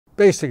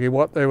basically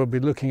what they will be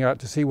looking at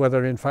to see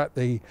whether in fact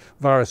the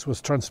virus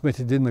was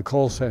transmitted in the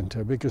call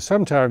centre, because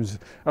sometimes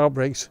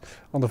outbreaks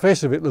on the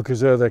face of it look as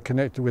though they're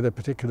connected with a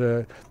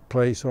particular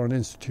place or an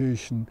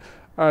institution,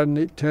 and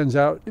it turns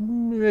out it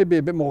may be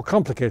a bit more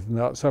complicated than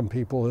that. Some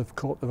people have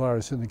caught the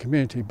virus in the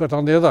community, but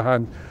on the other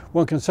hand,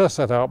 one can suss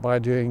that out by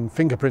doing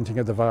fingerprinting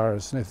of the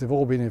virus, and if they've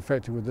all been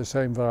infected with the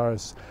same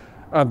virus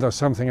and there's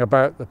something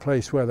about the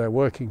place where they're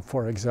working,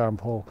 for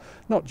example,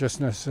 not just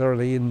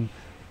necessarily in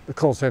the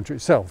call centre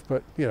itself,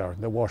 but in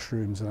the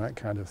washrooms and that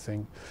kind of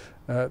thing,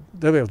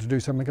 they'll be able to do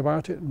something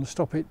about it and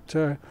stop it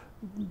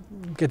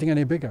getting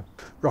any bigger.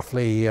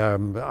 Roughly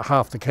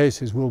half the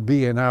cases will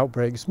be in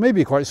outbreaks,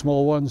 maybe quite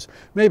small ones,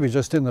 maybe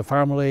just in the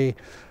family,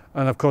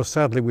 and of course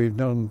sadly we've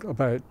known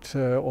about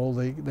all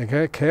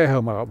the care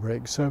home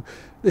outbreaks, so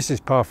this is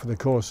par for the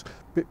course.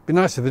 It'd be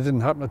nice if it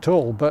didn't happen at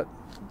all, but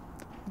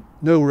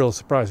no real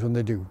surprise when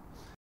they do.